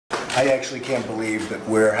I actually can't believe that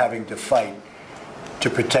we're having to fight to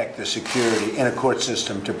protect the security in a court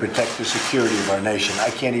system, to protect the security of our nation. I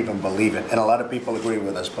can't even believe it. And a lot of people agree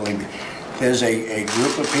with us, believe me. There's a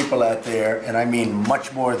group of people out there, and I mean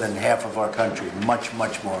much more than half of our country, much,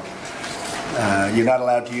 much more. You're not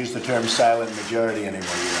allowed to use the term silent majority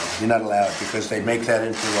anymore, you know. You're not allowed, because they make that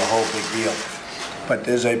into a whole big deal. But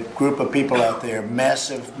there's a group of people out there,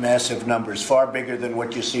 massive, massive numbers, far bigger than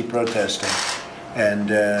what you see protesting. And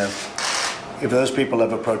if those people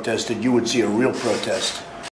ever protested, you would see a real protest.